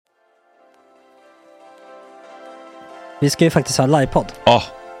Vi ska ju faktiskt ha livepodd. Ja,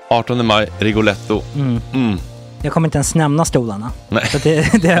 18 maj, Rigoletto. Jag kommer inte ens nämna stolarna. Nej. För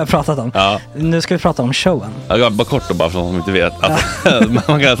det har jag pratat om. Ja. Nu ska vi prata om showen. Ja, bara kort då, bara för de som inte vet.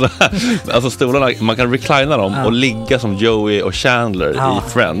 Man kan alltså stolarna, man kan reclina dem och ligga som Joey och Chandler i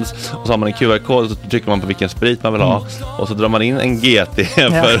Friends. Och så har man en QR-kod och så trycker man på vilken sprit man vill ha. Och så drar man in en GT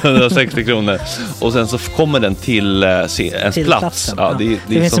för 160 kronor. Och sen så kommer den till ens plats. Ja, det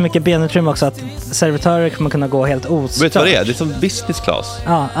finns så mycket benutrymme också att servitörer kommer kunna gå helt ostört. Vet du vad det är? Det är som business class.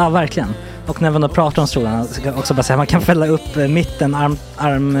 Ja, verkligen. Och när man då pratar om stolarna så kan jag också bara säga att man kan fälla upp mitten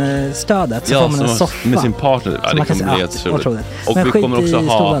armstödet så får man en soffa med sin partner. Ja, det kommer bli helt otroligt. Och men vi kommer också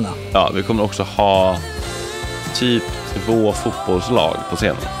stolarna. vi kommer också ha typ 2 fotbollslag på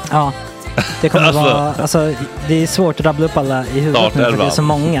scenen. Ja. Det kommer vara, alltså det är svårt att rabbla upp alla i huvudet nu för det är så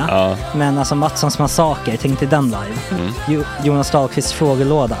många. Ja. Men alltså Mattssons massaker, tänk till den live. Jonas Dahlqvists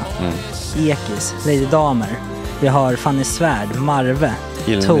frågelåda. Ekis, Lady Damer. Vi har Fanny Svärd, Marve,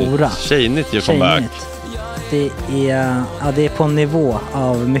 Tora. Tjejnytt gör comeback. Det är på en nivå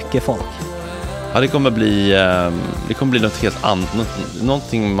av mycket folk. Ja, det kommer bli något helt annat.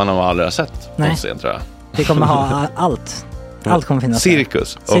 Någonting man har aldrig sett på scen, tror jag. Det kommer ha allt. Allt kommer finnas.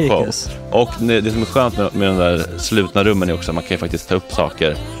 Cirkus. Och det som är skönt med de där slutna rummen är också att man kan ju faktiskt ta upp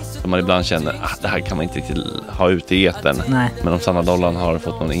saker som man ibland känner det här kan man inte riktigt ha ute i etern. Nej. Men om Sanna Dollan har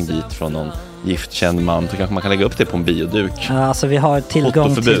fått någon invit från någon giftkänd man så kanske man kan lägga upp det på en bioduk. Ja, alltså vi har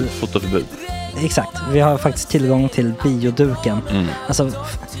tillgång till fotoförbud. Exakt, vi har faktiskt tillgång till bioduken. Alltså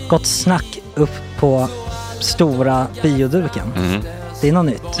Gott Snack upp på stora bioduken. Det är något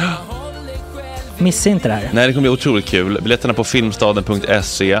nytt. Missa inte det här. Nej, det kommer bli otroligt kul. Biljetterna på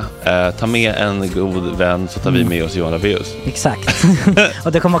filmstaden.se. Ta med en god vän så tar vi med oss Johan Rabaeus. Exakt.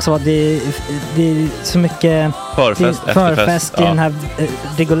 Och det kommer också vara det är så mycket förfest i den här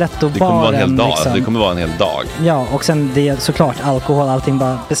Rigoletto-baren. Det kommer vara en hel dag. Liksom. Det kommer vara en hel dag. Ja, och sen det är såklart alkohol, allting.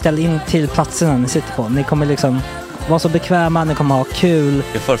 Bara beställ in till platserna ni sitter på. Ni kommer liksom vara så bekväma, ni kommer ha kul.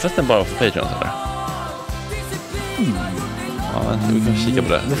 Är förfesten bara för Patreon eller? Ja, vi kan kika på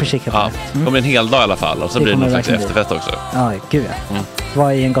det. Vi får kika på det. Det kommer en hel dag i alla fall. Och så blir det någon slags efterfest också. Ja, gud ja.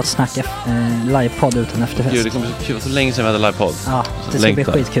 Vad är en Gott Snack livepodd utan efterfest? Gud, det kommer bli kul. Så länge sedan vi hade livepodd. Ja, det ska bli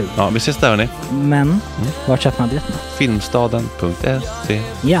skitkul. Ja, vi ses där hörni. Men, vart köper man biljetterna? Filmstaden.se.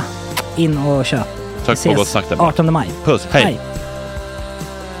 Ja, in och köp. Tack på Gott Snack där. 18 maj. Puss, hej.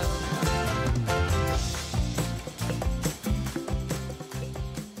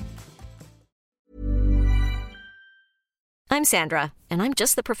 I'm Sandra, and I'm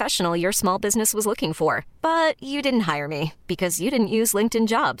just the professional your small business was looking for. But you didn't hire me because you didn't use LinkedIn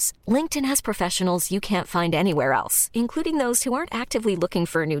Jobs. LinkedIn has professionals you can't find anywhere else, including those who aren't actively looking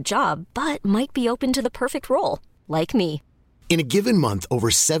for a new job, but might be open to the perfect role, like me. In a given month, over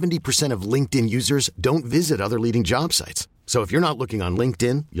 70% of LinkedIn users don't visit other leading job sites. So if you're not looking on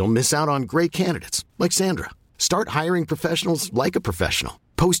LinkedIn, you'll miss out on great candidates, like Sandra. Start hiring professionals like a professional.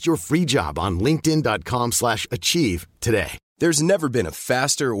 Post your free job on linkedin.com/achieve today. There's never been a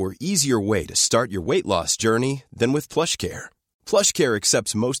faster or easier way to start your weight loss journey than with PlushCare. PlushCare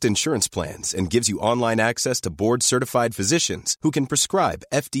accepts most insurance plans and gives you online access to board-certified physicians who can prescribe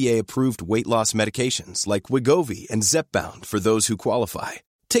FDA-approved weight loss medications like Wegovy and Zepbound for those who qualify.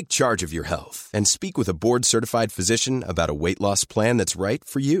 Take charge of your health and speak with a board-certified physician about a weight loss plan that's right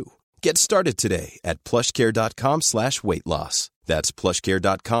for you. Get started today at plushcare.com/weightloss. That's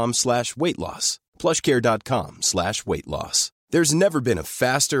plushcare.com/weightloss. plushcare.com/weightloss. There's never been a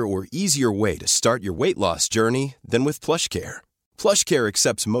faster or easier way to start your weight loss journey than with PlushCare. PlushCare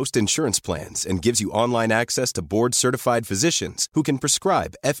accepts most insurance plans and gives you online access to board-certified physicians who can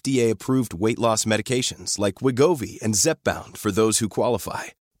prescribe FDA-approved weight loss medications like Wegovy and Zepbound for those who qualify.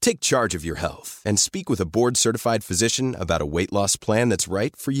 Take charge of your health and speak with a board-certified physician about a weight loss plan that's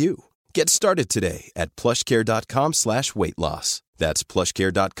right for you. Get started today at plushcare.com/weightloss. That's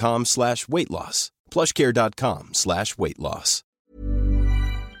plushcare.com/weightloss. plushcare.com/weightloss.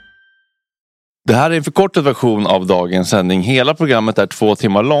 Det här är en förkortad version av dagens sändning. Hela programmet är 2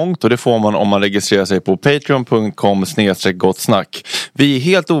 timmar långt och det får man om man registrerar sig på patreon.com/gottsnack. Vi är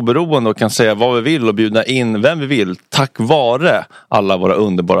helt oberoende och kan säga vad vi vill och bjuda in vem vi vill tack vare alla våra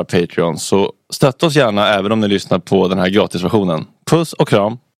underbara Patreons. Så stötta oss gärna även om ni lyssnar på den här gratisversionen. Puss och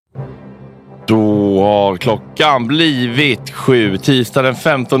kram! Då har klockan blivit 7, tisdag den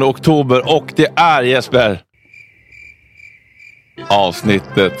 15 oktober och det är Jesper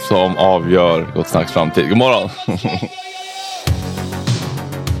avsnittet som avgör Gott Snacks framtid. God morgon!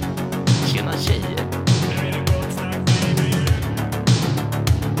 Tjena tjejer!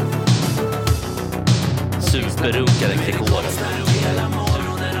 Superrunkare kring året.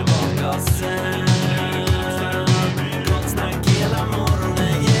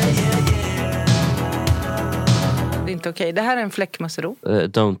 okej. Det här är en fläckmussero.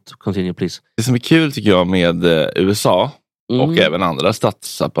 Don't continue please. Det som är kul tycker jag med USA och även andra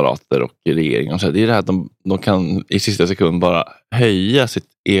statsapparater och regeringar, så det är det här att de kan i sista sekund bara höja sitt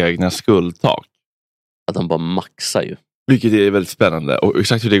egna skuldtak. Att de bara maxar ju. Vilket är väldigt spännande. Och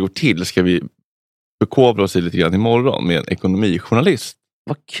exakt hur det går till ska vi förkovra oss lite grann imorgon med en ekonomijournalist.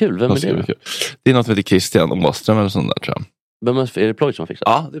 Vad kul, vem är det då? Det är något som heter Christian Åström eller sånt där, tror jag. Vem är det Ploy som har fixat?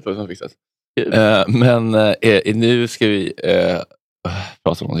 Ja, det är Ploy som har fixat. Men nu ska vi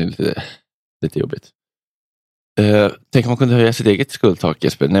prata om något lite jobbigt. Tänk om man kunde höja sitt eget skuldtak,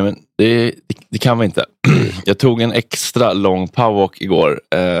 Jesper. Nej, men det kan man inte. Jag tog en extra lång powerwalk igår.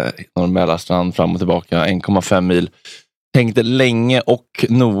 Norr Mälarstrand fram och tillbaka 1,5 mil. Tänkte länge och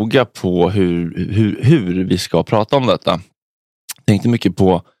noga på hur vi ska prata om detta. Tänkte mycket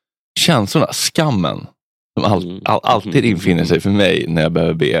på känslorna, skammen. Som alltid infinner sig för mig när jag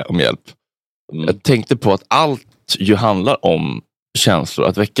behöver be om hjälp. Jag tänkte på att allt ju handlar om känslor,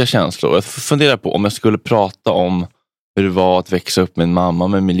 att väcka känslor. Jag funderar på om jag skulle prata om hur det var att växa upp med en mamma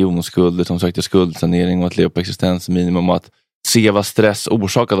med miljonskulder som sökte skuldsanering och att leva på existensminimum, och att se vad stress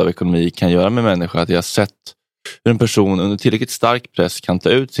orsakad av ekonomi kan göra med människor. Att jag har sett hur en person under tillräckligt stark press kan ta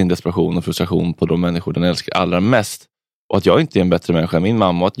ut sin desperation och frustration på de människor den älskar allra mest. Och att jag inte är en bättre människa än min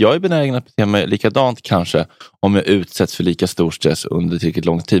mamma, och att jag är benägen att bete mig likadant kanske om jag utsätts för lika stor stress under tillräckligt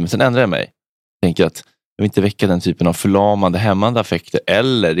lång tid. Men sen ändrar jag mig. Jag tänker att jag vill inte väcka den typen av förlamande, hämmande affekter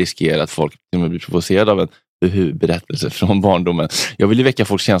eller riskera att folk blir provocerade av en berättelse från barndomen. Jag vill ju väcka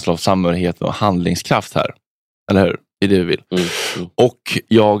folks känsla av samhörighet och handlingskraft här. Eller hur? Det är det vi vill. Och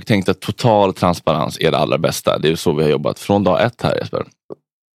jag tänkte att total transparens är det allra bästa. Det är så vi har jobbat från dag 1 här, Jesper.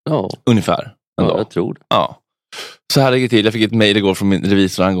 Ja. Ungefär. Ja, jag tror det. Ja. Så här ligger det till. Jag fick ett mejl igår från min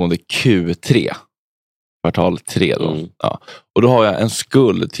revisor angående Q3. Kvartal 3 då. Ja. Och då har jag en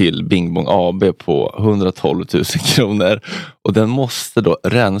skuld till Bing Bong AB på 112 000 kronor. Och den måste då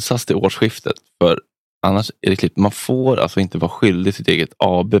rensas till årsskiftet. För annars är det klippt. Man får alltså inte vara skyldig sitt eget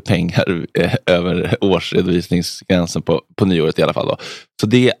AB pengar över årsredovisningsgränsen på nyåret i alla fall då. Så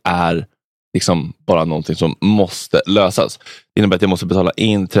det är liksom bara någonting som måste lösas. Det innebär att jag måste betala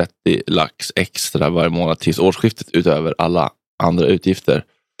in 30 lax extra varje månad tills årsskiftet utöver alla andra utgifter.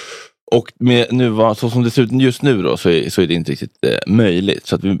 Och så som det ser ut just nu då, så är det inte riktigt möjligt.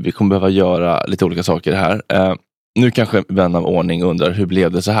 Så att vi kommer behöva göra lite olika saker här. Nu kanske vän av ordning undrar, hur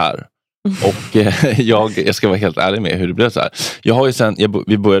blev det så här? Och jag ska vara helt ärlig med hur det blev så här. Jag har ju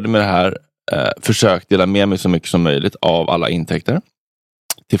vi började med det här, försökt dela med mig så mycket som möjligt av alla intäkter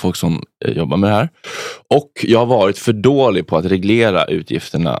till folk som jobbar med det här. Och jag har varit för dålig på att reglera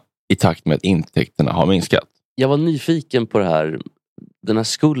utgifterna i takt med att intäkterna har minskat. Jag var nyfiken på det här, den här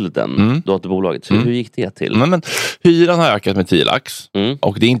skulden du har till bolaget. Så hur gick det till? Men hyran har ökat med 10 lax.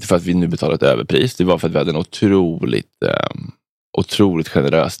 Och det är inte för att vi nu betalar ett överpris. Det var för att vi hade en otroligt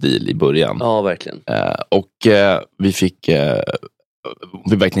generös deal i början. Ja, verkligen. Och vi fick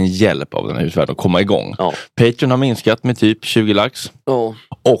verkligen hjälp av den här husvärden att komma igång. Ja. Patreon har minskat med typ 20 lax. Ja.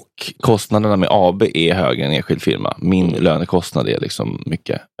 Och kostnaderna med AB är högre än enskild firma. Min lönekostnad är liksom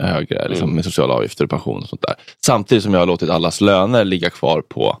mycket högre liksom med sociala avgifter och pension och sånt där. Samtidigt som jag har låtit allas löner ligga kvar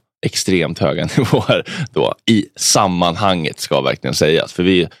på extremt höga nivåer då. I sammanhanget ska verkligen sägas. För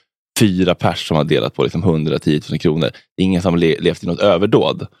vi är 4 pers som har delat på liksom 110 000 kronor. Det är ingen som har levt i något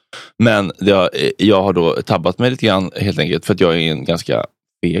överdåd. Men jag har då tabbat mig lite grann helt enkelt för att jag är en ganska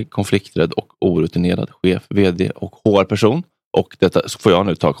feg, konflikträdd och orutinerad chef, vd och HR-person. Och detta får jag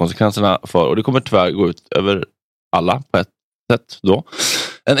nu ta konsekvenserna för, och det kommer tyvärr gå ut över alla på ett sätt då.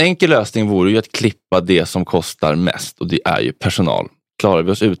 En enkel lösning vore ju att klippa det som kostar mest, och det är ju personal. Klarar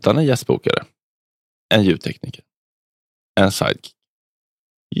vi oss utan en gästbokare? En ljudtekniker? En sidekick?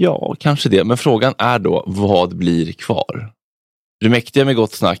 Ja, kanske det. Men frågan är då, vad blir kvar? Det mäktiga med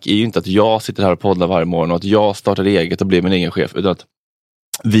Gott Snack är ju inte att jag sitter här och poddar varje morgon och att jag startar eget och blir min egen chef, utan att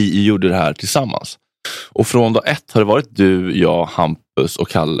vi gjorde det här tillsammans. Och från dag 1 har det varit du, jag, Hampus och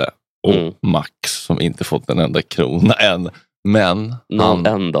Kalle och Max som inte fått en enda krona än. Men han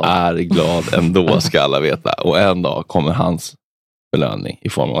är glad ändå, ska alla veta. Och en dag kommer hans belöning i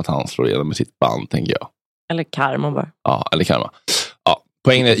form av att han slår igenom med sitt band, tänker jag. Eller karma bara. Ja, eller karma. Ja,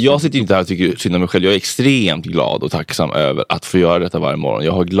 poängen är, jag sitter inte här och tycker synd om mig själv. Jag är extremt glad och tacksam över att få göra detta varje morgon.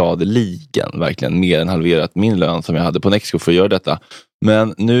 Jag har gladeligen verkligen mer än halverat min lön som jag hade på Nexco för att göra detta.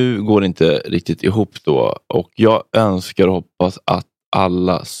 Men nu går det inte riktigt ihop då. Och jag önskar och hoppas att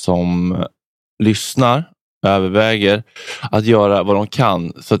alla som lyssnar överväger att göra vad de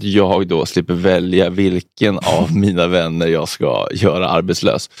kan så att jag då slipper välja vilken av mina vänner jag ska göra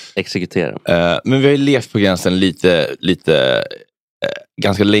arbetslös. Exekutera. Men vi har ju levt på gränsen lite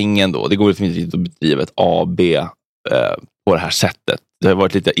ganska länge ändå. Det går inte riktigt att bedriva ett AB på det här sättet. Det har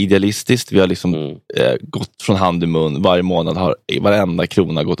varit lite idealistiskt. Vi har liksom gått från hand i mun. Varje månad har varenda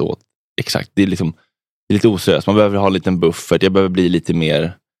krona gått åt. Exakt. Det är liksom lite oseriöst. Man behöver ha en liten buffert. Jag behöver bli lite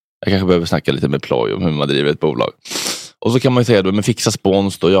mer... Jag kanske behöver snacka lite med Ploy om hur man driver ett bolag. Och så kan man ju säga då, men fixa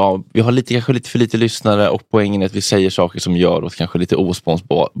spons då. Ja, vi har kanske lite för lite lyssnare och poängen är att vi säger saker som gör oss kanske lite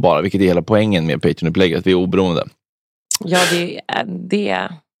osponsbara. Vilket är hela poängen med Patreon-upplägget. Att vi är oberoende. Ja, det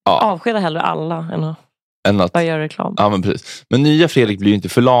avskeda hellre alla än att bara göra reklam. Ja, men precis. Men nya Fredrik blir ju inte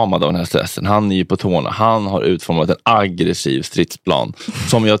förlamad av den här stressen. Han är ju på tårna. Han har utformat en aggressiv stridsplan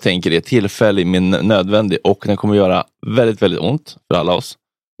som jag tänker är tillfällig men nödvändig och den kommer göra väldigt, väldigt ont för alla oss.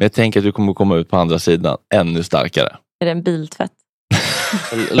 Men jag tänker att du kommer komma ut på andra sidan ännu starkare. Är det en biltvätt?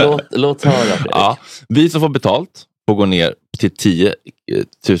 Låt höra, Fredrik. Ja, vi som får betalt får gå ner till 10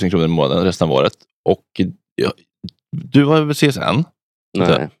 000 kronor i månaden resten av året. Och du har väl CSN?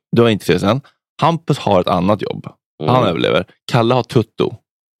 Nej. Du har inte CSN. Hampus har ett annat jobb. Han överlever. Kalle har tutto.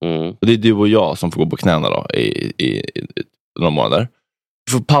 Och det är du och jag som får gå på knäna då i några månader.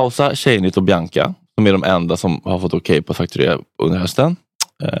 Vi får pausa Tjejnytt och Bianca som är de enda som har fått okej på att fakturera under hösten.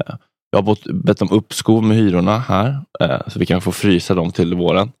 Jag har bett om uppskov med hyrorna här så vi kan få frysa dem till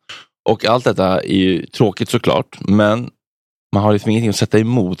våren. Och allt detta är ju tråkigt såklart, men man har liksom ingenting att sätta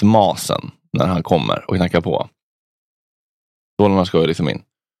emot masen när han kommer och knackar på. Dollarna ska ju liksom in.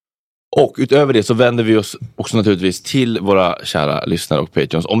 Och utöver det så vänder vi oss också naturligtvis till våra kära lyssnare och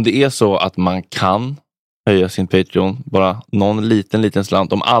Patreons. Om det är så att man kan höja sin Patreon, bara någon liten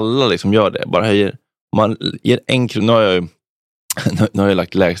slant, om alla liksom gör det, bara höjer, om man ger 1 krona, nu har jag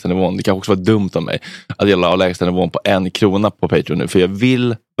lagt lägsta nivån, det kan också vara dumt av mig att jag la lägsta nivån på 1 krona på Patreon nu, för jag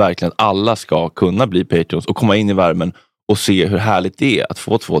vill verkligen att alla ska kunna bli Patreons och komma in i värmen och se hur härligt det är att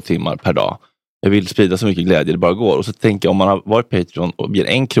få 2 timmar per dag. Jag vill sprida så mycket glädje det bara går. Och så tänker jag, om man har varit Patreon och ger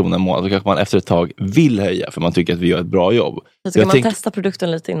 1 krona i månaden, så kanske man efter ett tag vill höja för man tycker att vi gör ett bra jobb. Så kan man testa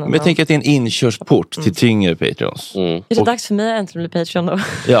produkten lite innan. Men jag tänker att det är en inkörsport till tyngre Patreons. Är det dags för mig att äntligen bli Patreon då?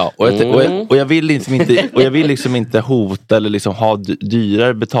 Ja, och jag vill liksom inte hota eller liksom ha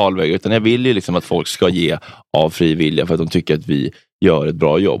dyrare betalvägar, utan jag vill ju liksom att folk ska ge av fri vilja för att de tycker att vi gör ett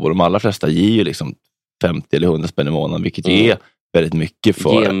bra jobb. Och de allra flesta ger ju liksom 50 eller 100 spänn i månaden, vilket är väldigt mycket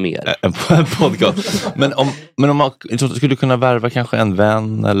för en podcast. Men om man skulle kunna värva kanske en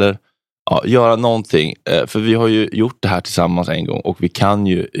vän eller göra någonting. För vi har ju gjort det här tillsammans en gång och vi kan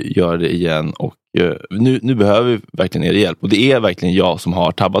ju göra det igen. Och nu behöver vi verkligen er hjälp. Och det är verkligen jag som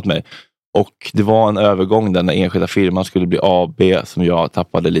har tabbat mig. Och det var en övergång där när enskilda firman skulle bli AB som jag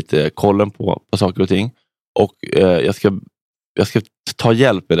tappade lite kollen på saker och ting. Och jag ska ta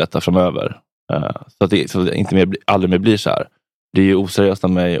hjälp med detta framöver. Så att det inte aldrig mer blir så här. Det är ju oseriöst av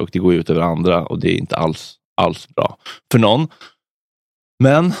mig och det går ut över andra och det är inte alls bra för någon.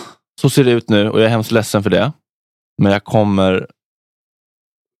 Men så ser det ut nu och jag är hemskt ledsen för det. Men jag kommer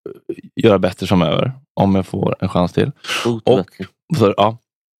göra bättre framöver om jag får en chans till. Och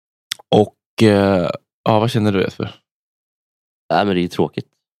vad känner du för? Nej, men det är ju tråkigt.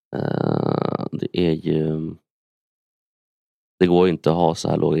 Det går ju inte att ha så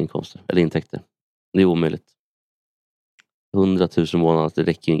här låga inkomster eller intäkter. Det är omöjligt. 100 000 månader, det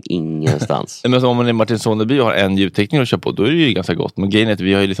räcker ju ingenstans. Men om man är Martin Soneby och har en ljudtekniker att köpa på, då är det ju ganska gott. Men grejen är att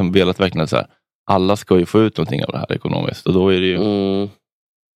vi har ju liksom velat verkligen så här, alla ska ju få ut någonting av det här ekonomiskt. Och då är det ju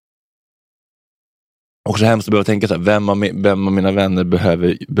också hemskt att behöva tänka så här, vem av mina vänner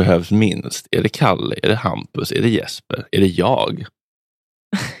behövs minst? Är det Kalle? Är det Hampus? Är det Jesper? Är det jag?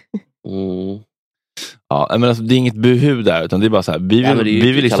 Ja, men alltså, det är inget buhu där, utan det är bara så här,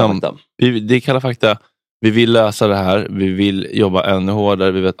 vi vill liksom, det är kalla fakta. Vi vill lösa det här. Vi vill jobba ännu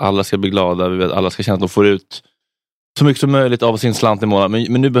hårdare. Vi vet att alla ska bli glada. Vi vet att alla ska känna att de får ut så mycket som möjligt av sin slant i månaden.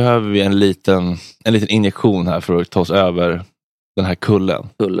 Men nu behöver vi en liten injektion här för att ta oss över den här kullen.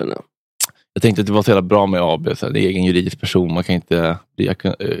 Ja. Jag tänkte att det var så jävla bra med AB. Så det är egen juridisk person. Man kan inte bli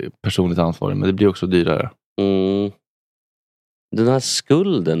personligt ansvarig. Men det blir också dyrare. Den här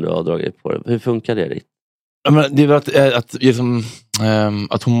skulden du har dragit på, hur funkar det? Men det är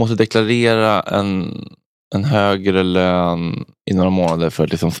att hon måste deklarera en högre lön i några månader för att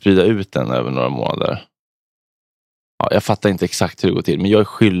liksom sprida ut den över några månader. Ja, jag fattar inte exakt hur det går till, men jag är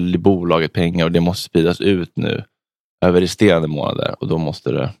skyldig bolaget pengar och det måste spridas ut nu över resterande månader och då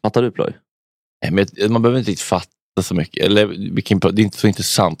måste det... Fattar du, Ploy? Nej, men man behöver inte riktigt fatta så mycket. Eller det är inte så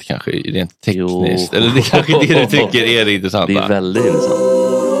intressant kanske rent tekniskt. Eller det är kanske det du tycker är det intressanta. Det är väldigt intressant.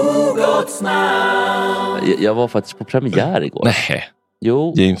 Jag var faktiskt på premiär igår. Nej.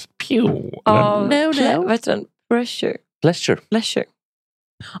 Jo. James Vad heter den? Pleasure.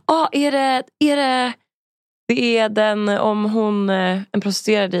 Är det den om hon en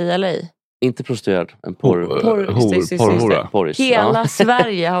prostituerad i LA? Inte prostituerad, en porrhora. Hela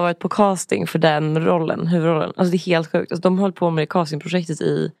Sverige har varit på casting för den rollen, huvudrollen. Alltså det är helt sjukt. Alltså, de har hållit på med castingprojektet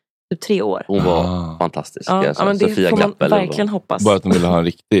i typ 3 år. Hon var fantastisk. Ja, men det Sofia får man verkligen hoppas. Bara att de ville ha en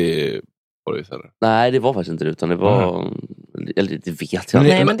riktig porris eller? Nej, det var faktiskt inte det, utan det var... Eller det vet jag inte.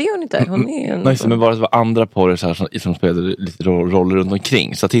 Nej, men det är hon inte. Hon är en... Nej, men bara det var andra porris här som spelade lite roller runt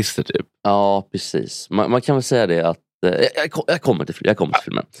omkring. Statister typ. Ja, precis. Man kan väl säga det att... Jag kommer till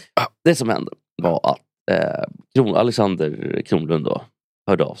filmen. Det som hände var att Alexander Kronlund då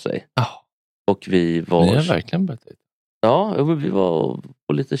hörde av sig. Och vi var... Ni har verkligen börjat. Ja, vi var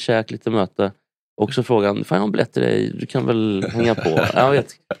på lite käk, lite möte. Och så frågan, fan jag har en biljett till dig, du kan väl hänga på. Jag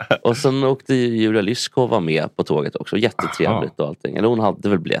vet. Och sen åkte Julia Lyskova med på tåget också. Jättetrevligt och allting. Eller hon hade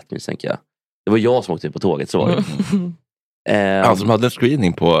väl biljett, misstänker jag. Det var jag som åkte på tåget, så var det. Alltså de hade en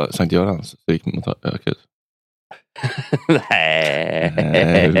screening på Sankt Görans. Så gick man ut. Nej.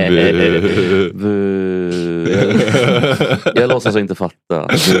 Jag låtsas inte fatta.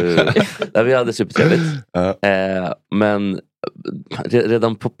 Vi hade supertrevligt. Men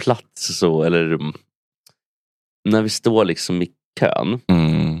redan på plats så, eller när vi står liksom i kön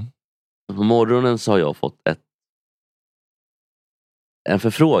på morgonen, så har jag fått en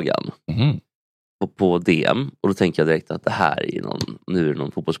förfrågan på DM, och då tänker jag direkt att det här är nu är det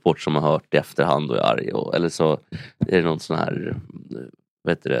någon fotbollssport som har hört i efterhand och är arg, eller så är det någon sån här,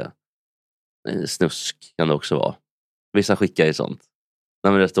 vad heter det, snusk kan det också vara. Vissa skickar ju sånt.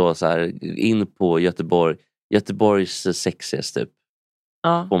 När det står så här, in på Göteborgs sexiest typ.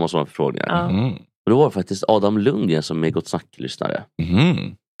 Ja. Får man sådana förfrågningar. Ja. Och då var det faktiskt Adam Lundgren som är Gott Snack-lyssnare.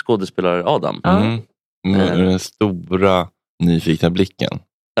 Skådespelare Adam. Den stora nyfikna blicken.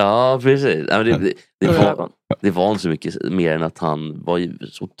 Ja, precis. Det var inte så mycket mer än att han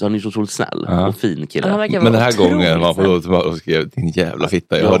är så otroligt snäll och fin kille. Men den här gången var på och skrev, din jävla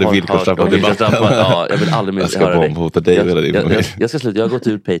fitta, jag hörde villkorstraff på debatten. Ja, jag vill aldrig mer höra dig. Jag ska sluta, jag har gått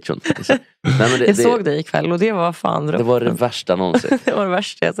ur Patreon. Jag såg dig ikväll och det var fan det var det värsta någonsin. Det var det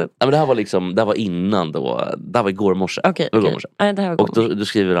värsta jag sett. Ja, men det här var innan då. Det här var igår morse. Okay. Och då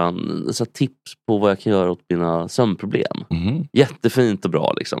skriver han så tips på vad jag kan göra åt mina sömnproblem. Jättefint och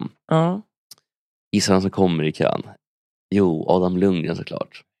bra liksom. Gissar han som kommer i kön. Jo, Adam Lundgren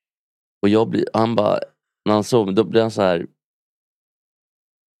såklart. Och han bara, när han såg mig, då blev han så här.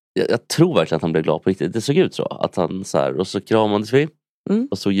 Jag tror verkligen att han blev glad på riktigt. Det såg ut så. Att han så här, och så kramades vi.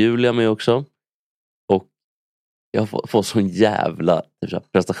 Och så Julia med också. Och jag får sån jävla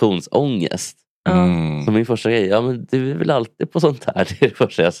prestationsångest. Så min första grej, ja men du är väl alltid på sånt här. Det är det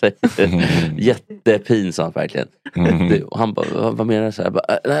första jag säger. Jättepinsamt verkligen. Och han bara, vad menar du? Så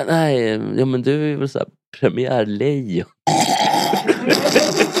här, nej, ja men du är väl så här premiärlejon.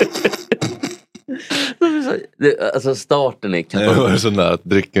 Alltså starten är katastrof. Det var sån där att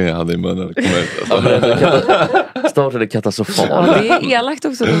drycken jag hade i munnen kom ut. Starten är katastrofal. Ja, det är elakt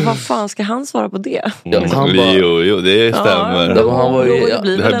också. Vad fan ska han svara på det? Jo, det stämmer. Det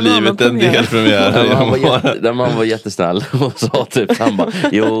har blivit en del premiär. Han var jättesnäll och sa typ, han bara,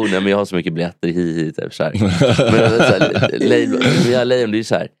 jo nej, men jag har så mycket biljetter hit typ så här. Men Lejon, det är ju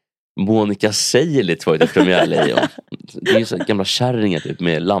så här. Monica säger lite för ett premiärlejon. Det är ju så gamla kärringar typ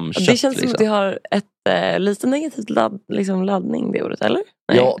med lammkött. Det känns som att det har ett lite negativt laddning det ordet, eller?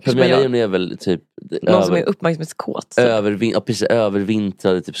 Nej, ja, premiärlejon är väl typ någon som är uppmärksamhetskåt. Typ.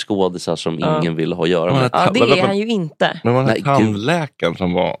 Övervintrade typ skådisar som ingen vill ha att göra med. Ja, det är han ju inte. Men var det tandläkaren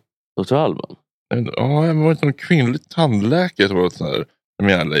som var Dr. Alban? Ja, jag var inte någon kvinnlig tandläkare som var ett sånt här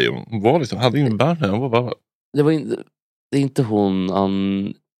premiärlejon. Hon var liksom, hade ingen barn. Hon var bara... Det är inte hon...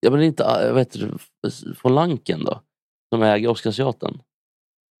 Ja, men det är inte, jag vet inte, från Lanken då. Som äger Oscarsteatern.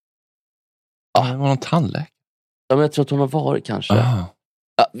 Det var någon tandläkare. Ja, men jag tror att hon har varit kanske. Ja,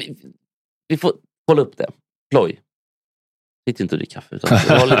 vi får kolla upp det. Ploj. Sitt inte och drick kaffe utan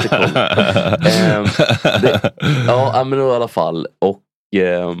ha lite koll. Ja, men då i alla fall. Och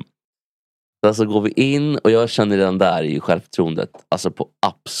sen så går vi in och jag känner redan där i självförtroendet. Alltså på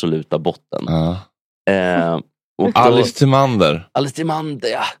absoluta botten. Och Alice Timander,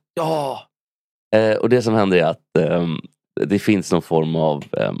 ja. Och det som händer är att det finns någon form av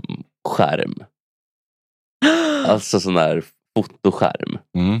skärm. Alltså sån där fotoskärm.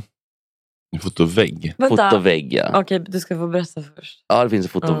 Fotovägg. Fotovägg, ja. Okej, du ska få berätta först. Ja, det finns en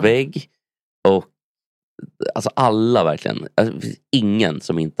fotovägg. Och alltså alla verkligen. Alltså, det finns ingen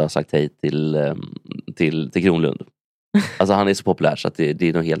som inte har sagt hej till Kronlund. Alltså han är så populär så att det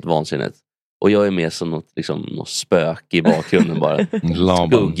är något helt vansinnigt. Och jag är med som något spök i bakgrunden bara.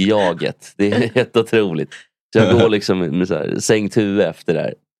 Skuggjaget. Det är helt otroligt. Så jag går liksom med så här, sänkt huvud efter det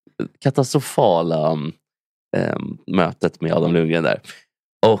här katastrofala mötet med Adam Lundgren där.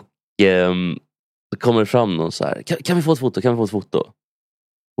 Och då kommer det fram någon så här. Kan vi få ett foto?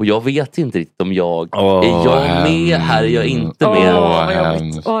 Och jag vet inte riktigt om jag är jag med här, är jag inte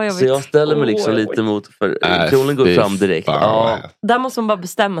med. Så jag ställer mig liksom lite mot, för kronen går fram direkt. Där måste man bara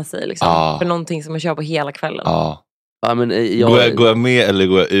bestämma sig liksom, för någonting som man kör på hela kvällen. Ja, men går jag med eller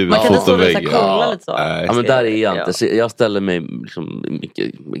går jag ut? Man kan inte kolla lite så. Ja, men där är jag inte. Så jag ställer mig liksom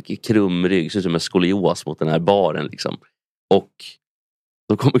mycket krumrygg, så ut som en skolios mot den här baren liksom. Och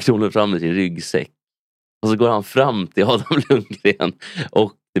då kommer kronen fram med sin ryggsäck. Och så går han fram till Adam Lundgren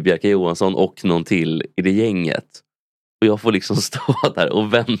och till Bjerka Johansson och någon till i det gänget. Och jag får liksom stå där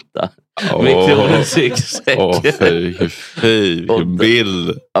och vänta med kronens ryggsäck. Fy,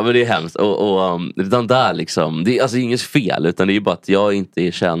 bild. Ja, men det är hemskt. Och redan där liksom, det är alltså inget fel, utan det är ju bara att jag inte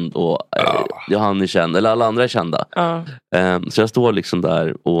är känd och han är känd, eller alla andra är kända. Så jag står liksom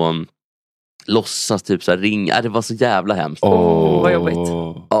där och låtsas typ så här ringa. Det var så jävla hemskt. Vad jobbigt.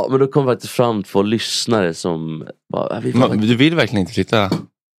 Ja, men då kom faktiskt fram 2 lyssnare som bara, du vill verkligen inte sitta.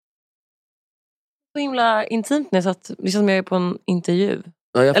 Så himla intimt när jag satt, liksom som jag är på en intervju.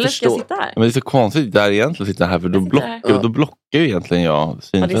 Ja, eller ska jag sitta här? Men det är så konstigt där egentligen att sitta här, för då blockar ju egentligen jag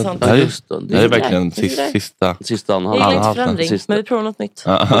synfältet. Det är verkligen sista anhalten. Jag gillar inte förändring, men vi provar något nytt.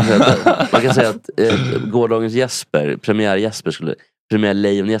 Man kan säga att gårdagens premiär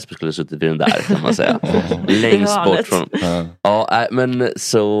Lejon Jesper skulle suttit vid den där, kan man säga. Längst bort från. Ja, men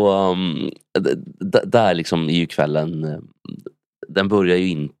så där liksom är ju kvällen, den börjar ju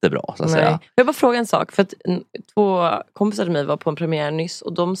inte bra, så att säga. Jag bara fråga en sak, för att 2 kompisar till mig var på en premiär nyss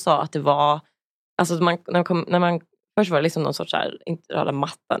och de sa att det var, alltså när man först var det liksom någon sorts så här, inte röda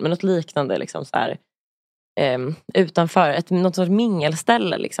mattan, men något liknande liksom så här, utanför något sorts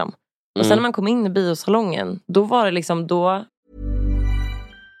mingelställe liksom. Och sen när man kom in i biosalongen, då var det liksom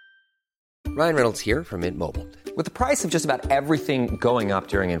Ryan Reynolds here from Mint Mobile. With the price of just about everything going up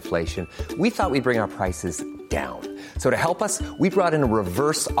during inflation, we thought we'd bring our prices down. So to help us, we brought in a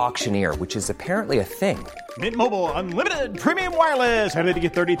reverse auctioneer, which is apparently a thing. Mint Mobile Unlimited Premium Wireless. How to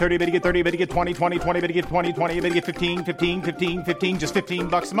get 30, 30, bit to get 30, bit to get 20, 20, 20, bit to get 20, 20, bit to get 15, 15, 15, 15, just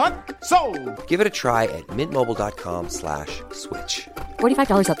 $15 a month? Sold! Give it a try at mintmobile.com/switch.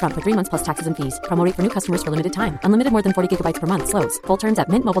 $45 up front for 3 months plus taxes and fees. Promo rate for new customers for limited time. Unlimited more than 40 gigabytes per month. Slows full terms at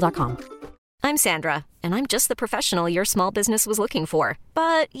mintmobile.com. I'm Sandra, and I'm just the professional your small business was looking for.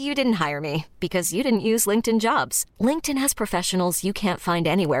 But you didn't hire me because you didn't use LinkedIn Jobs. LinkedIn has professionals you can't find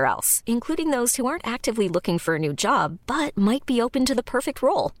anywhere else, including those who aren't actively looking for a new job, but might be open to the perfect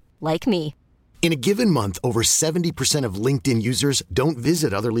role, like me. In a given month, over 70% of LinkedIn users don't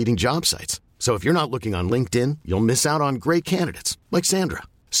visit other leading job sites. So if you're not looking on LinkedIn, you'll miss out on great candidates like Sandra.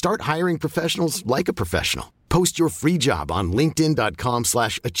 Start hiring professionals like a professional. Post your free job on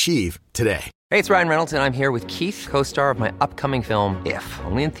linkedin.com/achieve today. Hey, it's Ryan Reynolds, and I'm here with Keith, co-star of my upcoming film, If,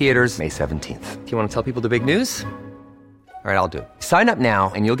 only in theaters May 17th. Do you want to tell people the big news? All right, I'll do it. Sign up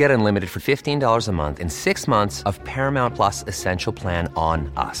now and you'll get unlimited for $15 a month and 6 months of Paramount Plus Essential Plan on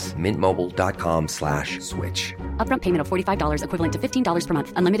us. mintmobile.com/switch. Upfront payment of $45 equivalent to $15 per month.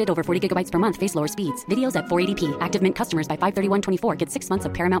 Unlimited over 40 gigabytes per month. Face lower speeds. Videos at 480p. Active Mint customers by 531.24 get 6 months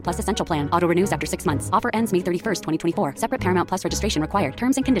of Paramount Plus Essential Plan. Auto renews after 6 months. Offer ends May 31st, 2024. Separate Paramount Plus registration required.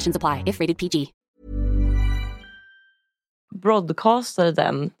 Terms and conditions apply if rated PG.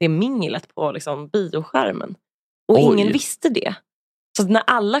 Broadcastade det minglet på liksom bioskärmen. Och ingen visste det. Så när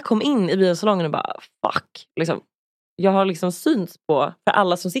alla kom in i biosalongen och bara, fuck. Liksom, jag har liksom synts på för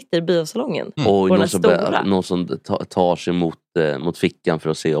alla som sitter i biosalongen. Och någon som tar sig mot fickan för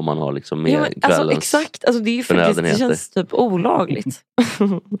att se om man har liksom med kvällens alltså, exakt, alltså, det är ju faktiskt, det känns typ olagligt.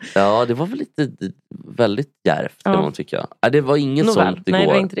 Ja, det var väl väldigt djärvt kan man tycka. Det var inget sånt igår. Nej,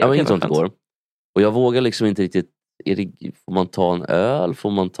 det var inte det. Inget sånt igår. Och jag vågar liksom inte riktigt, får man ta en öl?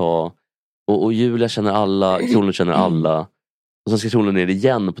 Får man ta... Och Julia känner alla, Kronen känner alla. Och sen ska Kronen ner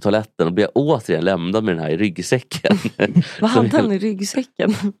igen på toaletten och blir återigen lämnad med den här i ryggsäcken. Vad hade han i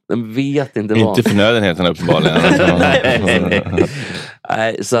ryggsäcken? Jag vet inte vad. Inte förnödenheten uppenbarligen.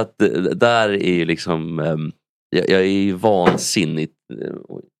 Nej, så att där är ju liksom... Jag är ju vansinnigt...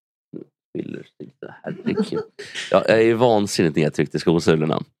 Jag är ju vansinnigt nedtryckt i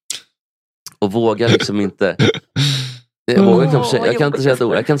skosulorna. Och vågar liksom inte... Jag kan inte säga ett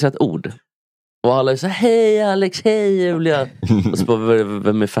ord. Jag kan säga ett ord. Och alla är så här, hej Alex, hej Julia. Och så bara,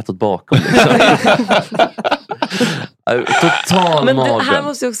 vem är fettat bakom liksom. Total men magen. Här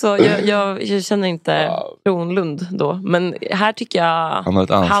måste jag också, jag känner inte Kronlund då. Men här tycker jag han har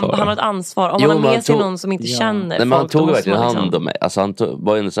ett ansvar. Om man har med sig någon som inte känner. Nej, men han tog verkligen hand om mig. Alltså han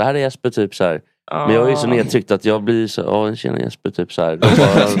var ju så här är Jesper typ så här. Men jag är ju så nedtryckt att jag blir så, en tjena Jesper typ så här.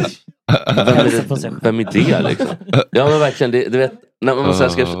 Vem är det liksom? Ja men verkligen, du vet, när man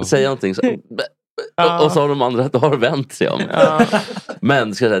ska säga någonting så, och så har de andra har vänt sig om.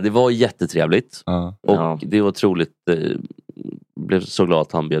 Men ska jag säga, det var jättetrevligt. Och det var otroligt, blev så glad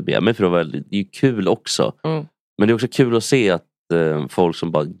att han bjöd med mig, för det är ju kul också. Men det är också kul att se att folk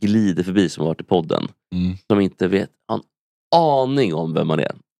som bara glider förbi, som har varit i podden, som inte vet en aning om vem man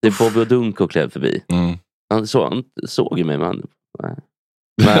är. Det är Bobby och Dunko klev förbi. Han såg ju mig, men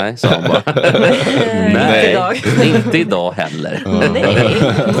nej, sa han bara. Nej, inte idag heller.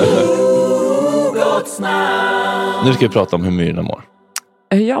 Nu ska vi prata om hur Myrorna mår.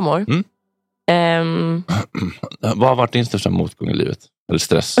 Hur jag mår? Vad har varit din största motgång i livet? Eller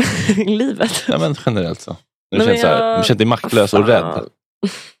stress? I livet? Ja, men generellt så. Du känner dig maktlös och rädd.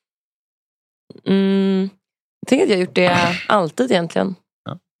 Jag tänker att jag har gjort det alltid egentligen.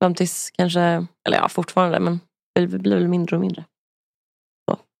 Fram tills kanske, eller fortfarande, men det blir väl mindre och mindre.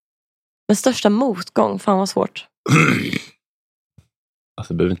 Så. Men största motgång, fan vad svårt.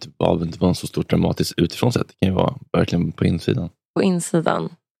 Alltså, det behöver inte vara en så stort dramatiskt utifrån sett. Det kan ju vara verkligen på insidan. På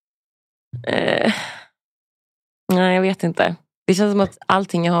insidan? Nej, jag vet inte. Det känns som att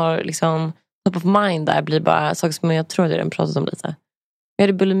allting jag har liksom top of mind där blir bara saker som jag tror att jag redan pratat om lite. Jag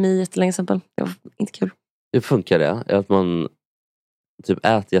hade bulimi jättelänge exempel. Det var inte kul. Hur funkar det? Att man typ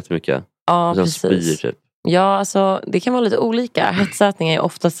äter jättemycket? Ja, precis. Spyr, typ. Ja, alltså det kan vara lite olika. Hetsätning är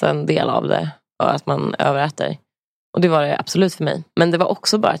oftast en del av det. Och att man överäter. Och det var det absolut för mig. Men det var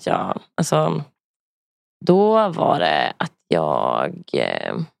också bara att då var det att jag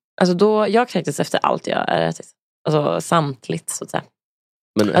kräktes efter allt jag ätit. Alltså samtligt, så att säga.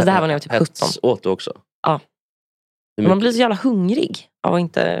 Men alltså det här var när jag var typ 17. Åt du också? Ja. Man blir så jävla hungrig av att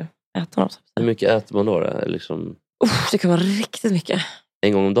inte äta något. Hur mycket äter man då? Liksom... Det kan vara riktigt mycket.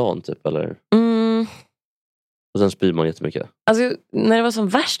 En gång om dagen typ, eller? Och sen spyr man jättemycket. Alltså när det var som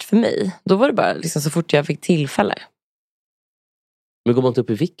värst för mig, då var det bara liksom så fort jag fick tillfälle. Men går man inte upp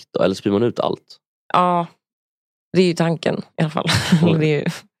i vikt då? Eller spyr man ut allt? Ja, det är ju tanken i alla fall. Det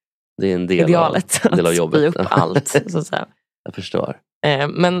är en del idealet av jobbet. Spy upp allt, så att säga. Jag förstår.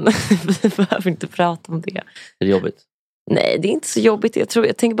 Men vi behöver inte prata om det. Är det jobbigt? Nej, det är inte så jobbigt. Jag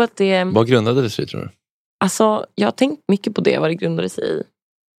tänker bara att det... Vad grundade det sig, tror du? Alltså, jag har tänkt mycket på det, vad det grundade sig i.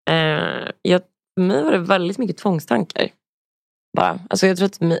 För mig var det väldigt mycket tvångstankar. Bara. Alltså jag tror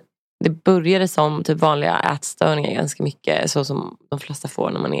att det började som typ vanliga ätstörningar ganska mycket. Så som de flesta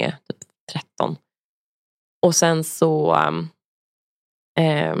får när man är typ 13. Och sen så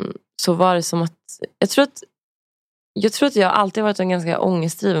var det som att jag tror att jag alltid varit en ganska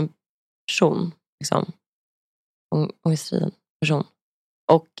ångestdriven person. Liksom. Ångestdriven person.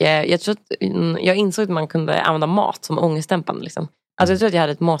 Och jag tror att jag insåg att man kunde använda mat som ångestdämpande. Liksom. Alltså jag tror att jag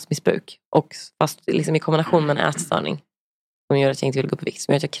hade ett matmissbruk. Och fast liksom i kombination med en ätstörning. Som gör att jag inte ville gå upp i vikt.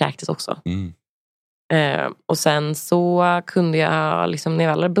 Som gör att jag kräktes också. Och sen så kunde jag liksom, när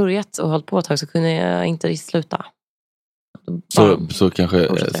jag väl hade börjat och hållit på ett tag, så kunde jag inte riktigt sluta. Så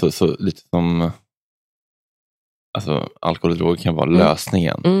kanske så lite som alltså, alkohol och droger kan vara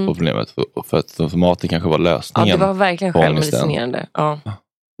lösningen på problemet. För att maten kanske var lösningen. Ja, det var verkligen självmedicinerande. Ja,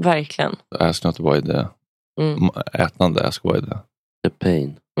 verkligen. Ask not why the ätande, ask why the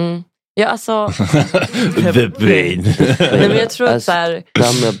pain. Ja, alltså the pain. Nej, men jag tror att så här...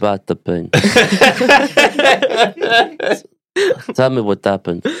 Tell me about the pain. Tell me what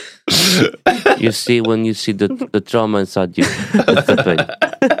happened. You see, when you see the trauma inside you, it's the pain.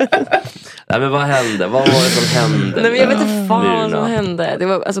 Nej, men vad hände? Vad var det som hände? Nej, men jag vet inte vad som hände. Det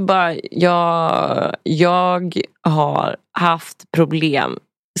var alltså bara jag har haft problem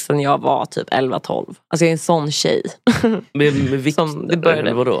sen jag var typ 11-12. Alltså jag är en sån tjej. Med vikt? Som det började.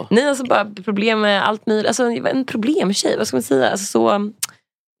 Eller vadå? Nej, alltså bara problem med allt möjligt. Alltså en problemtjej, vad ska man säga? Alltså så...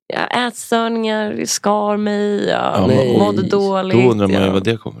 ätstörningar, skar mig, mådde dåligt. Då undrar man vad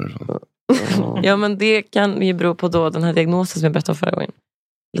det kommer ifrån. Ja, men det kan ju bero på då den här diagnosen som jag berättade om förra gången.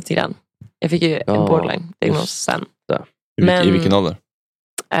 Lite grann. Jag fick ju en borderline-diagnos sen. I vilken ålder?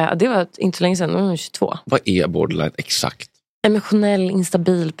 Det var inte så länge sedan, jag var 22. Vad är borderline exakt? Emotionell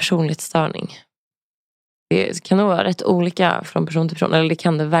instabil personlighetsstörning. Det kan nog vara rätt olika från person till person. Eller det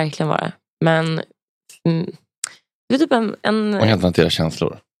kan det verkligen vara. Men det är typ en man kan inte hantera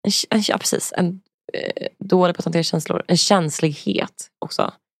känslor. Ja, precis. Dålig på att hantera känslor. En känslighet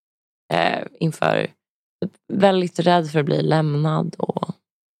också. Inför väldigt rädd för att bli lämnad. Och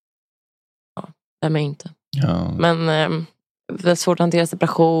vem är inte. Ja. Men det är svårt att hantera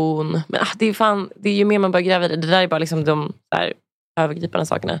separation. Men det är ju mer man börjar gräva i det. Det där är bara liksom de där övergripande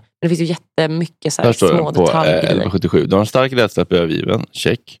sakerna. Men det finns ju jättemycket så här små detaljer. 1177. Du har en stark rädsla att bli övergiven.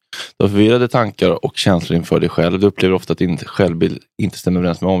 Check. Du har förvirrade tankar och känslor inför dig själv. Du upplever ofta att din självbild inte stämmer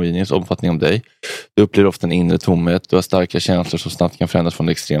överens med omgivningens omfattning om dig. Du upplever ofta en inre tomhet. Du har starka känslor som snabbt kan förändras från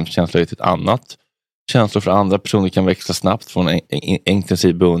extremt känsloläge till ett annat. Känslor för andra personer kan växla snabbt från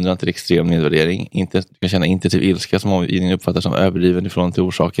intensiv beundran till extrem nedvärdering. Du kan känna intensiv ilska som omgivningen uppfattar som överdriven ifrån till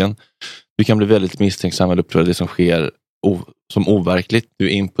orsaken. Du kan bli väldigt misstänksam eller uppleva det som sker som overkligt. Du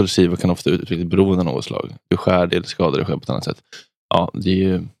är impulsiv och kan ofta uttrycka beroende av något slag. Du skär dig eller skadar dig själv på ett annat sätt. Ja, det är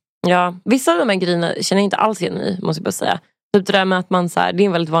ju... Ja, vissa av de här grejerna känner jag inte alls igen i, måste jag bara säga. Typ det där med att man så här, det är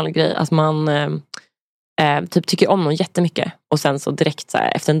en väldigt vanlig grej att man typ tycker om någon jättemycket och sen så direkt så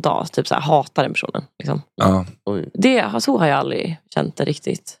här, efter en dag typ så här, hatar den personen liksom. Ja. Så har jag aldrig känt det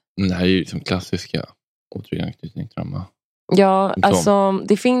riktigt. Det här är ju som klassiska otrygga anknytning, trauma. Ja, alltså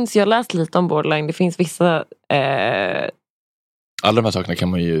det finns, jag har läst lite om borderline, det finns vissa alla de här sakerna kan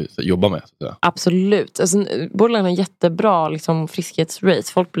man ju jobba med. Så. Absolut. Alltså, borderline är jättebra liksom,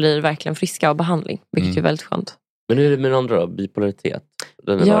 friskhetsrace. Folk blir verkligen friska av behandling, vilket är väldigt skönt. Men hur är det med den andra då? Bipolaritet?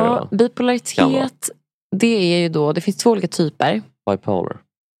 Bipolaritet, det är ju då, det finns 2 olika typer.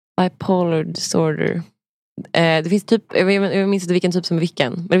 Bipolar disorder. Det finns typ, jag minns inte vilken typ som är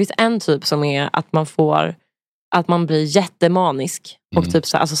vilken. Men det finns en typ som är att man blir jättemanisk. Och typ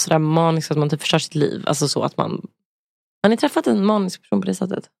så, alltså sådär manisk att man typ förstör sitt liv. Alltså så att man... Har ni träffat en manisk person på det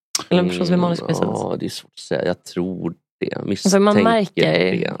sättet? Eller en person som är manisk på det sättet? Ja, det är svårt att säga. Jag tror det. Alltså man märker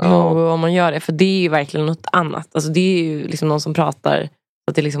det. Om man gör det. För det är ju verkligen något annat. Alltså det är ju liksom någon som pratar.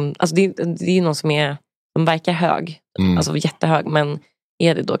 Att det, liksom, alltså det är någon som verkar hög. Alltså jättehög. Men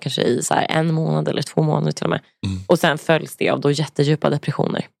är det då kanske i så här 1 månad eller 2 månader till och med. Och sen följs det av då jättedjupa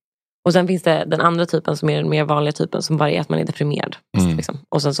depressioner. Och sen finns det den andra typen som är den mer vanliga typen. Som bara är att man är deprimerad. Liksom.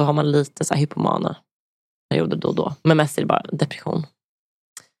 Och sen så har man lite så här hypomana perioder då. Men mest är det bara depression.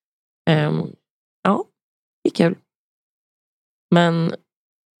 Ja, det är kul. Men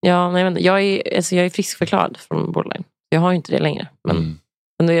jag är friskförklarad från borderline. Jag har ju inte det längre.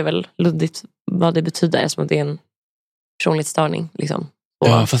 Men det är väl luddigt vad det betyder. Som att det är en personlighetsstörning. Liksom.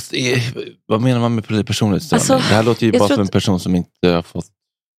 Ja, fast vad menar man med personlighetsstörning? Alltså, det här låter ju bara som en person som inte har fått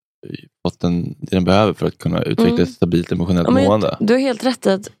det den behöver för att kunna utveckla ett stabilt emotionellt mående. Du har helt rätt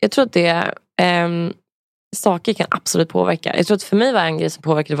att jag tror att det saker kan absolut påverka. Jag tror att för mig var en grej som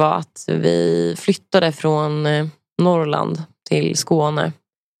påverkade var att vi flyttade från Norrland till Skåne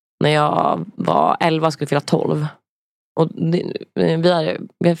när jag var 11 och skulle fylla 12. Och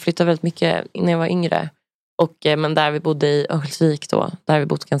vi flyttade väldigt mycket när jag var yngre. Men där vi bodde i Örnsköldsvik då, där har vi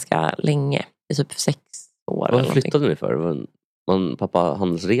bott ganska länge, i typ 6 år. Vad flyttade ni för? Var pappa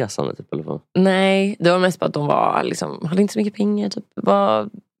handelsresande typ, eller vad? Nej, det var mest bara att de var liksom, hade inte så mycket pengar typ.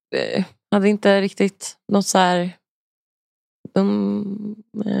 Hade inte riktigt något så här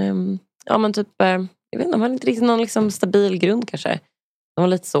ja men typ jag vet inte, de hade inte riktigt någon liksom stabil grund kanske. De var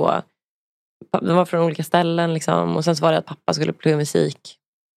lite så, de var från olika ställen liksom, och sen så var det att pappa skulle plugga musik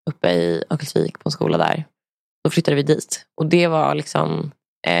uppe i Örnsköldsvik på en skola där. Då flyttade vi dit. Och det var liksom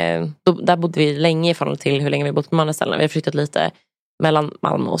där bodde vi länge i förhållande till hur länge vi bott på andra ställen. Vi har flyttat lite mellan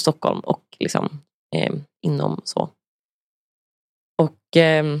Malmö och Stockholm och liksom inom så. Och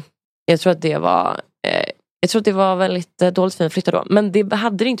jag tror att det var väldigt dåligt för mig att flytta då. Men det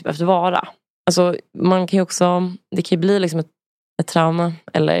hade det inte behövt vara. Alltså man kan ju också, det kan ju bli liksom ett trauma,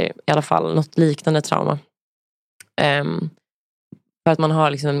 eller i alla fall något liknande trauma. För att man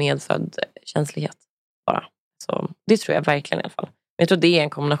har liksom en medfödd känslighet bara. Så det tror jag verkligen i alla fall. Jag tror det är en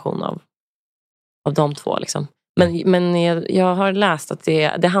kombination av de två liksom. Men jag har läst att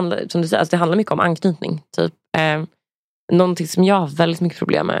det handlar, som du säger, alltså det handlar mycket om anknytning. Typ någonting som jag har väldigt mycket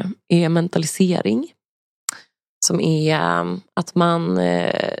problem med är mentalisering. Som är att man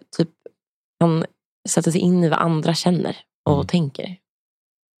typ kan sätta sig in i vad andra känner och tänker.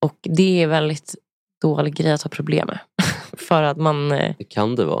 Och det är väldigt dålig grej att ha problem med. För att man... Det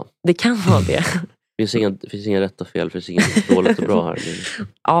kan det vara. Det kan vara det. Det finns inga rätt och fel. Det finns inget dåligt och bra här.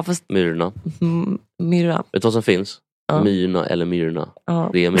 Ja, fast... Myrorna. Myra. Vet du vad som finns? Ja. Myrorna eller myrorna. Ja.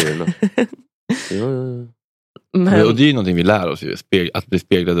 Det är myrorna. Ja. Men... Och det är ju någonting vi lär oss ju, att bli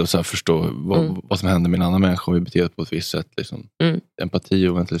speglade och så här förstå vad som händer med en annan människa om vi beter oss på ett visst sätt. Liksom. Empati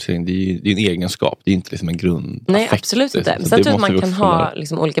och mentalisering, det är en egenskap. Det är inte liksom en grund. Nej, absolut inte. Liksom. Sen tror jag att man kan ha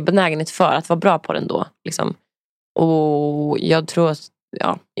liksom, olika benägenhet för att vara bra på den då. Liksom. Och jag tror att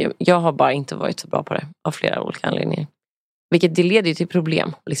jag har bara inte varit så bra på det av flera olika anledningar. Vilket det leder ju till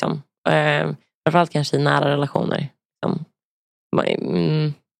problem. Liksom. Framförallt kanske i nära relationer. Liksom.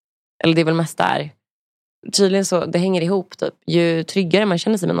 Eller det är väl mest där. Tydligen så, det hänger ihop typ. Ju tryggare man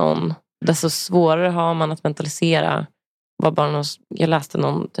känner sig med någon, desto svårare har man att mentalisera var bara jag läste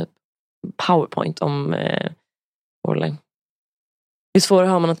någon typ PowerPoint om borderline. Hur svårt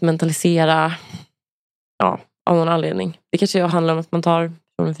har man att mentalisera av någon anledning. Det kanske handlar om att man tar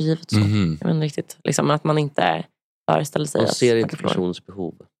personen för givet så. Jag vet inte riktigt. Liksom, att man inte föreställer sig. Man ser inte personens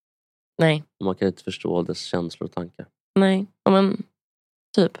behov. Nej. Man kan inte förstå dess känslor och tankar. Nej, men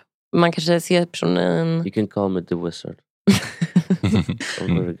typ. Man kanske ser personen... You can call me the wizard.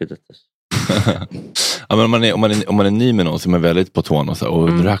 I'm very good at this. Ja, men om man är ny med någon som är väldigt på tån och så,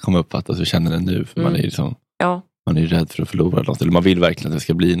 och det här kommer uppfattas, så känner den nu. För man är liksom... Ja. Man är rädd för att förlora något. Eller man vill verkligen att det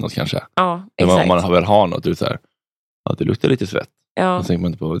ska bli något kanske. Ja, exakt. Om man väl har något, så här, det luktar lite svett. Ja. Då tänker man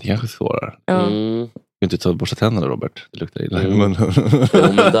inte på, det kanske är svårare. Ja. Du kan inte ta och borsta tänderna, Robert. Det luktar illa i munnen. Jo,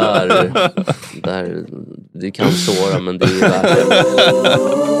 men där, det kan såra, men det är värt det.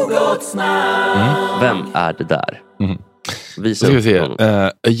 Vem är det där? Visa ska vi se.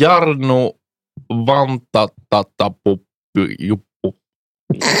 Jarno Vantatatapopo.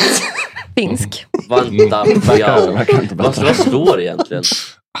 Finsk. Vad står det egentligen?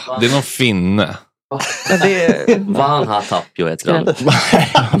 Det är någon finne. Vanhatapio heter han.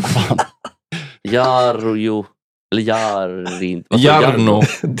 Jarno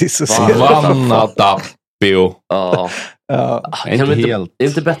Vanhatapio. Ja. Är det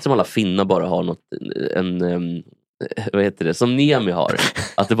inte bättre om alla finnar bara har något vad heter det, som Nemi har,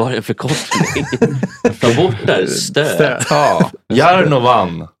 att det bara är en förkortning. Ta bort där stöd. Ja,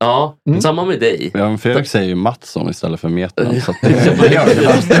 Jarnovan. Ja, samma med dig. Ja, men Fredrik säger ju Mattsson istället för Metern. Så vad heter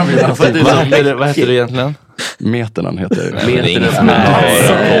det egentligen? Metern heter det.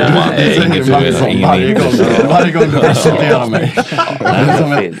 Varje gång du presenterar mig. Det är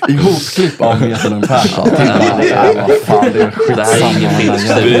som ett ihopklipp av Metern Persson. Vad fan, det är skitsamma.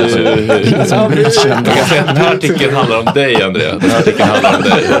 Jag kan säga att den här artikeln handlar om dig, Andrea. Den här artikeln handlar om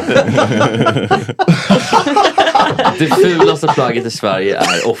dig. Det fulaste plagget i Sverige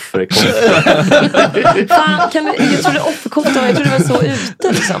är offerkofta. Fan, jag trodde offerkofta, jag trodde det var så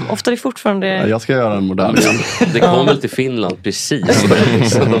ute liksom. Ofta är det fortfarande... Jag ska göra en modern igen. Det kom väl till Finland precis.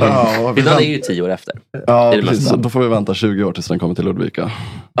 Finland är ju 10 år efter. Ja, precis. Då får vi vänta 20 år tills den kommer till Ludvika.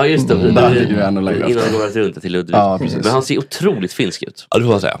 Ja, just det. Där ligger vi ännu längre. Innan det går runt till Ludvika. Ja, precis. Men han ser otroligt finsk ut. Ja, det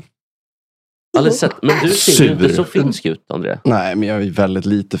får jag säga. Aldrig sett. Men du ser ju inte så finsk ut, André. Nej, men jag är väldigt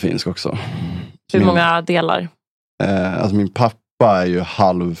lite finsk också. Hur många delar? Alltså min pappa är ju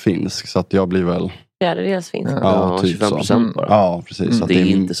halvfinsk, så att jag blir väl... Fjärdedels finsk. Ja, typ 25% bara. Ja, precis. Så det är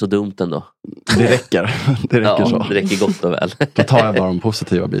inte så dumt ändå. Det räcker. Det räcker så. Det räcker gott och väl. Då tar jag bara de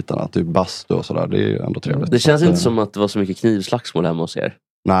positiva bitarna. Typ bastu och sådär. Det är ju ändå trevligt. Det känns inte som att det var så mycket knivslagsmål hemma hos er.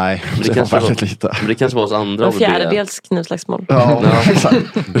 Nej, det kanske var väldigt lite. Men det kanske var hos andra. En fjärdedels knivslagsmål. Ja, exakt.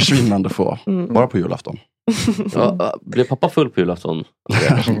 Försvinnande få. Bara på julafton. Blev pappa full på julafton?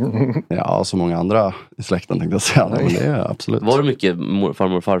 Ja, så många andra i släkten tänkte jag säga. Men det är absolut. Var det mycket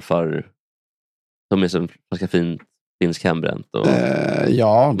farmor och farfar som är så ganska finsk hembränt? Och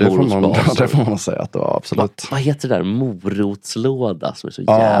ja, det får man säga att det var absolut. Vad heter det där? Morotslåda som är så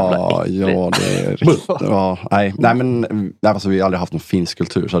jävla äckligt. Ja, det är riktigt. Nej, men alltså, vi har aldrig haft någon finsk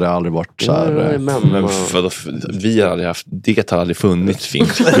kultur, så det har aldrig varit så här... Men vi har aldrig haft, det har aldrig funnits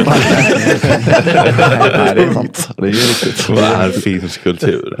finsk. Nej, det är sant. Det är riktigt. Vad är finsk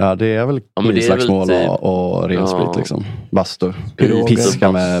kultur? Ja, det är väl knivslagsmål och rensprit liksom. Bastu.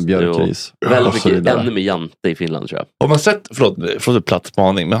 Piska med björkris. Väldigt mycket, ännu mer jante i Finland tror jag. Har man sett, förlåt platt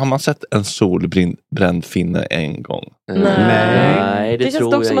spaning, men har man sett en solbränd finne en gång? Nej, det känns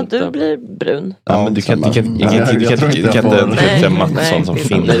tror dock jag som att inte. du blir brun. Ja, men du kan inte Mattsson som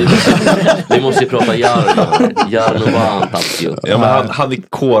finne. Vi måste ju prata Jarno Vanhatapio. Ja, men han är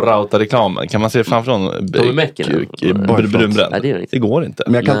K-Rauta-reklamen. Kan man se framför honom? Tommy Mäcken. Brunbränd. Det går inte.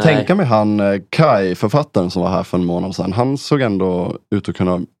 Men jag kan tänka mig han Kai, författaren som var här för en månad sedan. Han såg ändå ut att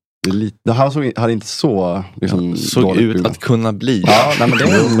kunna... Han hade inte så liksom, såg ut byggnad. Att kunna bli. Ja, nej,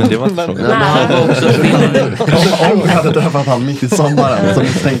 men det var inte frågan. Om vi hade träffat han mitt i sommaren så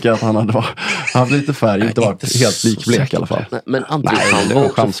tänker jag att han hade haft lite färg, inte varit helt likblek i alla fall. Nej, men han var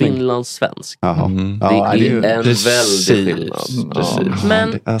också finlandssvensk. Det är en väldig skillnad.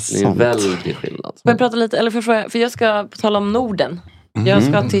 Men det är en väldig skillnad. Får jag prata lite, eller för jag ska tala om Norden. Jag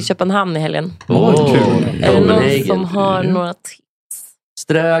ska till Köpenhamn i helgen. Kul. Är det någon som har några tips?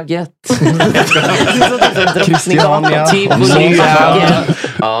 Ströget. Christiania.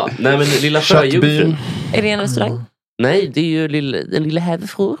 Ja, nej men Lilla Sjöjungfrun. Är det en restaurang? Nej, det är ju den lilla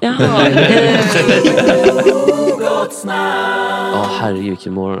Hävfru. Jaha. Herregud,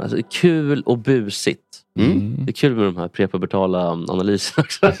 vilken morgon. Alltså, kul och busigt. Det är kul med de här prepubertala analyserna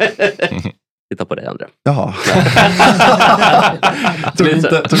också. Titta på dig, André. Jaha. tog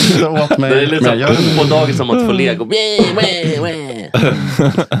inte åt mig. Det är lite på dagen som att få lego. Nej,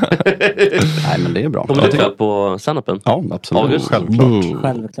 men det är bra. Kommer du kväll på stand-upen? Ja, absolut. August?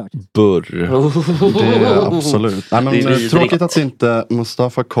 Självklart. Burr. Det är absolut. Nej, men tråkigt att inte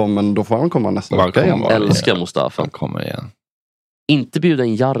Mustafa kom, men då får han komma nästa vecka igen. Älskar Mustafa. Han kommer igen. Inte bjuda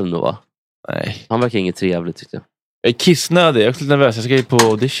in Jarno, va? Nej. Han verkar inget trevligt, tyckte jag. Jag är kissnödig, jag är också lite nervös. Jag ska ju på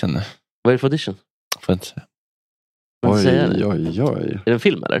audition nu. Vad är det för audition? Får inte säga. Oj. Är det en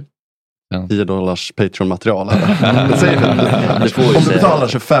film, eller? $10 Patreon-material här. Det får om du betalar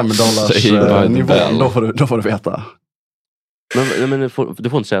 $25 nivån, då får du veta. Men du får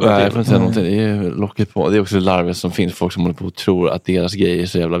inte säga någonting. Nej, jag får inte säga någonting. Det är locket på. Det är också larver som finns. Folk som håller på och tror att deras grej är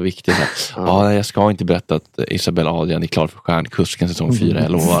så jävla viktigt. Nej, jag ska inte berätta att Isabel Adrian är klar för Stjärnkusken säsong 4,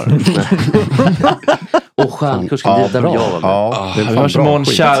 jag lovar. Och Stjärnkusken, det är där jag var med. Vi hörs imorgon,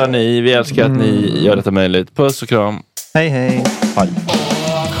 kära ni. Vi älskar att ni gör detta möjligt. Puss och kram. Hej, hej. Bye.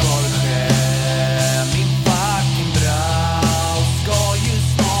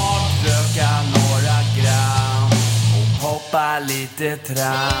 Lite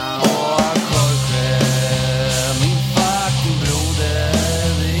tram och Jorge, min fucking broder.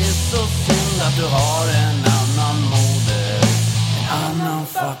 Det är så synd att du har en annan moder. En annan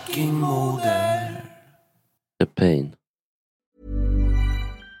fucking moder. The pain.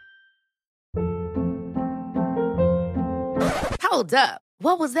 Hold up.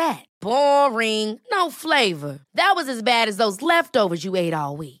 What was that? Boring. No flavor. That was as bad as those leftovers you ate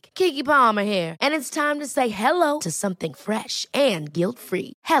all week. Keke Palmer here, and it's time to say hello to something fresh and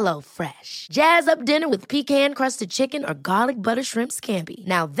guilt-free. Hello Fresh. Jazz up dinner with pecan-crusted chicken or garlic butter shrimp scampi.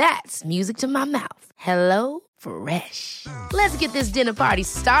 Now that's music to my mouth. Hello Fresh. Let's get this dinner party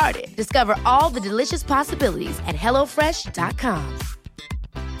started. Discover all the delicious possibilities at hellofresh.com.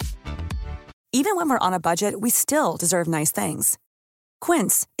 Even when we're on a budget, we still deserve nice things.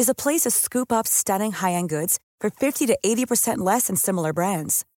 Quince is a place to scoop up stunning high-end goods for 50 to 80% less than similar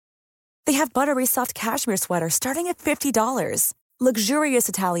brands. They have buttery soft cashmere sweaters starting at $50, luxurious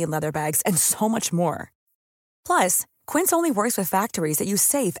Italian leather bags, and so much more. Plus, Quince only works with factories that use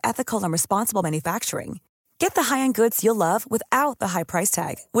safe, ethical, and responsible manufacturing. Get the high-end goods you'll love without the high price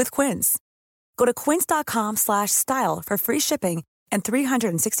tag with Quince. Go to quince.com/style for free shipping and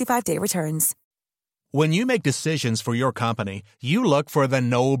 365-day returns. When you make decisions for your company, you look for the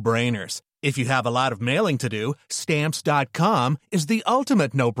no-brainers. If you have a lot of mailing to do, Stamps.com is the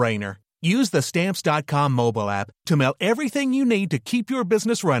ultimate no-brainer. Use the Stamps.com mobile app to mail everything you need to keep your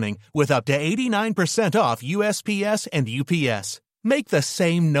business running with up to 89% off USPS and UPS. Make the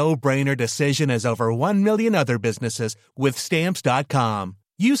same no-brainer decision as over 1 million other businesses with Stamps.com.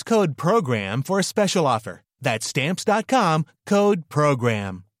 Use code PROGRAM for a special offer. That's Stamps.com, code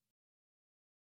PROGRAM.